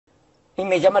Y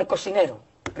me llama el cocinero.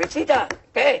 Risita,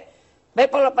 ¿qué? Ve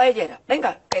por la paellera.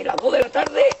 Venga, que las 2 de la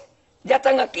tarde ya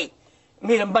están aquí.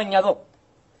 Miren, bañador.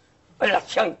 En las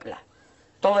chanclas.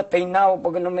 Todo despeinado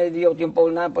porque no me dio tiempo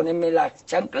nada ponerme las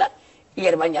chanclas y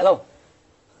el bañador.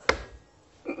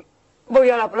 Voy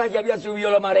a la playa, había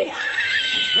subido la marea.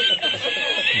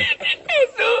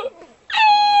 Jesús.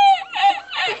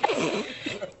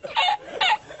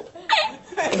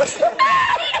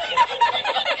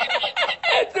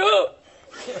 Jesús.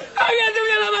 Había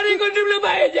subido la marea y encontré una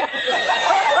paella.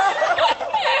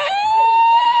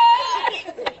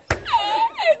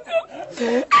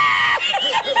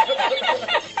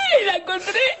 Y la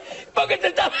encontré porque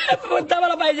estaba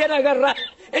la paellera agarrada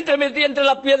metida entre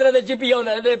las piedras de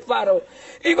Chipiona del faro.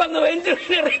 Y cuando entro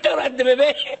en el restaurante me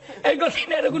ve el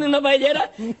cocinero con una paellera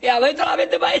y adentro la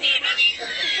vende paellera.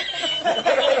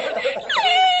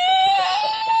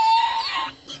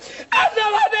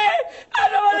 ¡Asómate!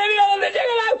 ¡Mira dónde llega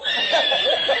el agua!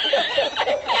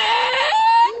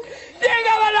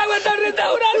 Llegaba el agua hasta el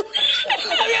restaurante.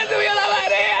 Había subido la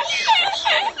marea.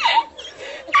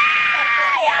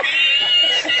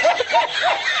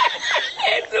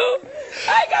 Jesús,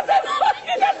 hay que hacer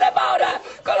ahora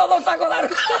con los 2 sacos de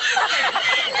arroz.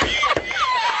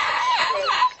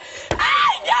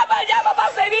 ¡Ay, llama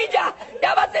para Sevilla!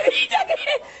 ¡Llama a Sevilla que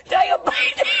traigo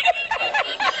paella!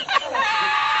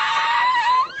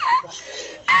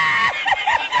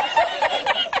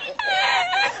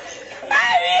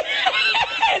 ¡Ay,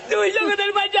 Jesús, yo con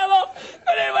el bañador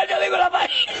con la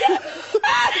paella!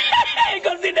 ¡El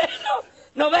cocinero!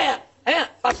 ¡No veas!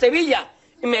 ¡A Sevilla!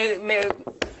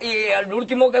 Y al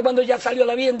último, que cuando ya salió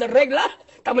la bien de regla,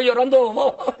 estamos llorando los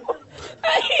dos.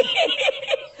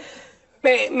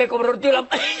 Me cobró el tío la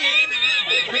paella.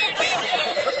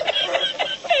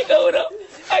 Me cobró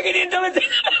a 500 metros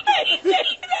la paella.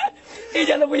 Y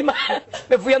ya no fui más.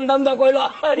 Me fui andando a coger los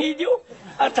amarillos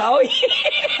hasta hoy.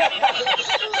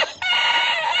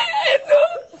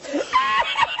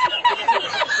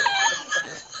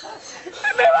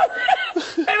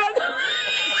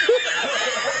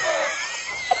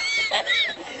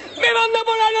 Me mandó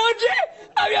por la noche,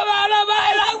 había bajado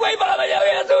más el agua y por la mañana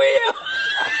había subido.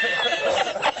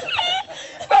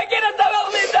 Cualquiera estaba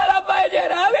donde está la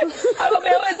paellera, ¿sabes? A lo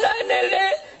mejor está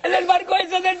en el barco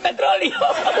ese del petróleo.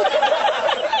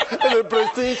 En el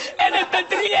Prestige. En el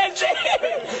Petriense.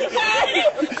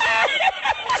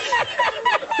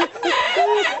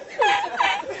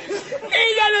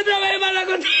 Y ya no otra vez más la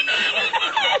cocina.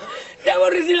 Ya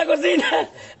aborrecí la cocina.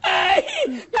 ¡Ay!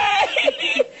 ¡Ay!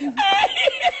 ¡Ay!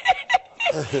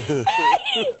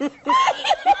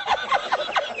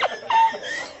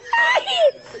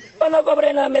 Pues no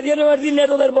cobré nada, me dieron el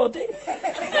dinero del bote.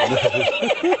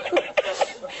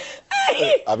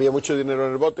 ¿Había mucho dinero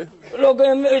en el bote? Lo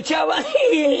que me echaban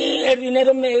y el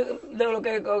dinero de lo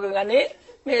que gané,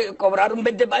 me cobraron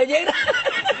 20 paelleras.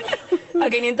 A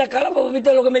 500 caras, pues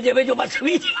viste lo que me llevé yo para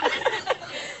Sevilla.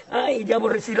 Ay, ya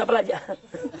aborrecí la playa.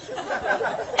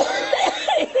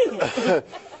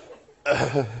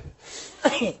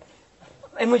 Ay,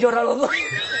 hemos llorado los dos.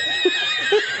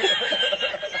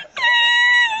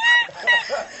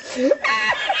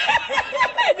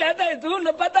 Ya está, tú, no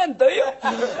es para tanto, yo.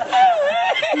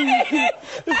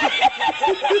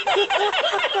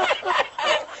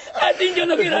 Así yo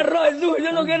no quiero arroz, Jesús,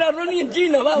 yo no quiero arroz ni en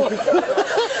China, vamos.